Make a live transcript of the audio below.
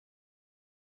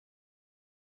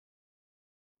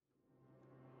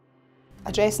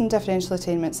Addressing differential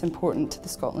attainment is important to the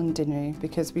Scotland Deanery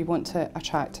because we want to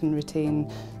attract and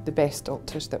retain the best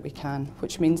doctors that we can,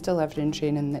 which means delivering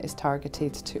training that is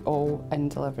targeted to all and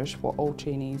delivers what all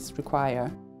trainees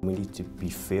require. We need to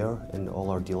be fair in all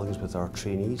our dealings with our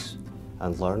trainees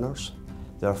and learners.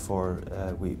 Therefore,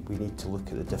 we need to look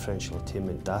at the differential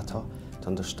attainment data to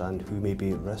understand who may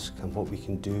be at risk and what we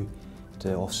can do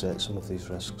to offset some of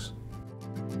these risks.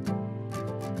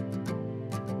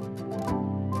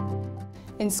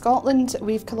 In Scotland,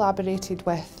 we've collaborated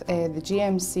with the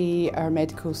GMC, our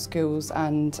medical schools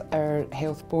and our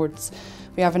health boards.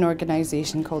 We have an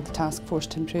organisation called the Task Force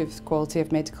to Improve the Quality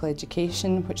of Medical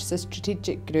Education, which is a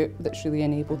strategic group that's really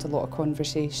enabled a lot of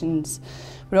conversations.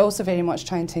 We're also very much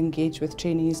trying to engage with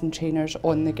trainees and trainers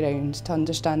on the ground to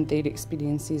understand their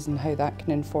experiences and how that can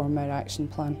inform our action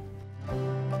plan.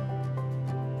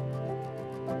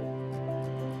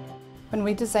 When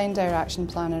we designed our action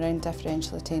plan around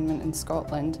differential attainment in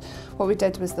Scotland, what we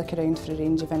did was look around for a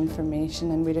range of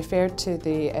information, and we referred to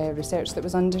the research that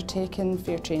was undertaken,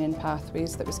 Fair Training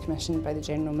Pathways, that was commissioned by the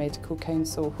General Medical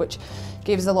Council, which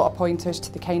gave us a lot of pointers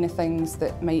to the kind of things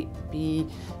that might be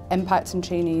impacting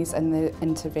trainees and the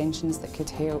interventions that could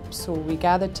help. So we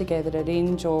gathered together a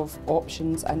range of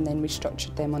options and then we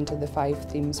structured them under the 5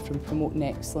 themes from promoting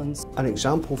excellence. An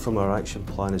example from our action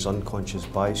plan is unconscious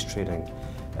bias training.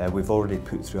 We've already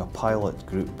put through a pilot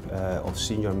group of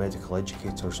senior medical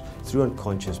educators through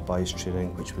unconscious bias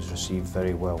training, which was received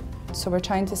very well. So we're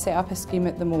trying to set up a scheme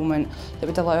at the moment that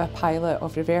would allow a pilot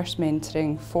of reverse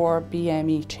mentoring for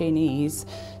BME trainees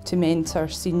to mentor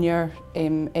senior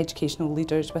educational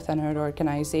leaders within our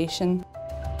organisation.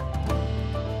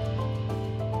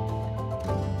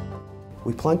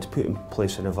 We plan to put in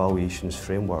place an evaluations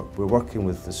framework. We're working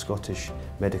with the Scottish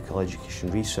Medical Education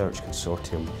Research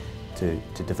Consortium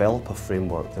to develop a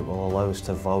framework that will allow us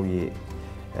to evaluate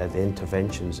the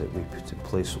interventions that we put in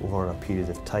place over a period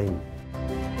of time.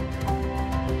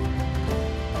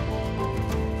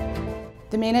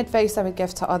 The main advice I would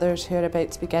give to others who are about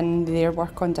to begin their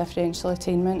work on differential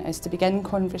attainment is to begin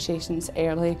conversations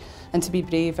early and to be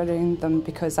brave around them,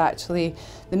 because actually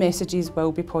the messages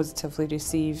will be positively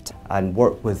received. And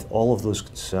work with all of those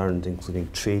concerned, including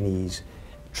trainees,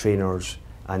 trainers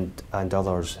and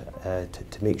others,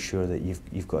 to make sure that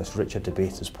you've got as rich a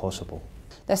debate as possible.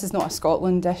 This is not a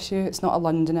Scotland issue, it's not a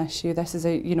London issue, this is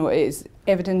it is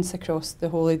evidence across the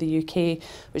whole of the UK,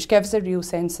 which gives a real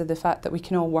sense of the fact that we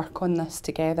can all work on this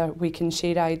together. We can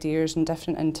share ideas and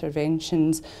different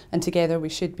interventions, and together we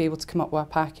should be able to come up with a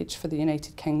package for the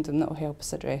United Kingdom that will help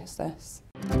us address this.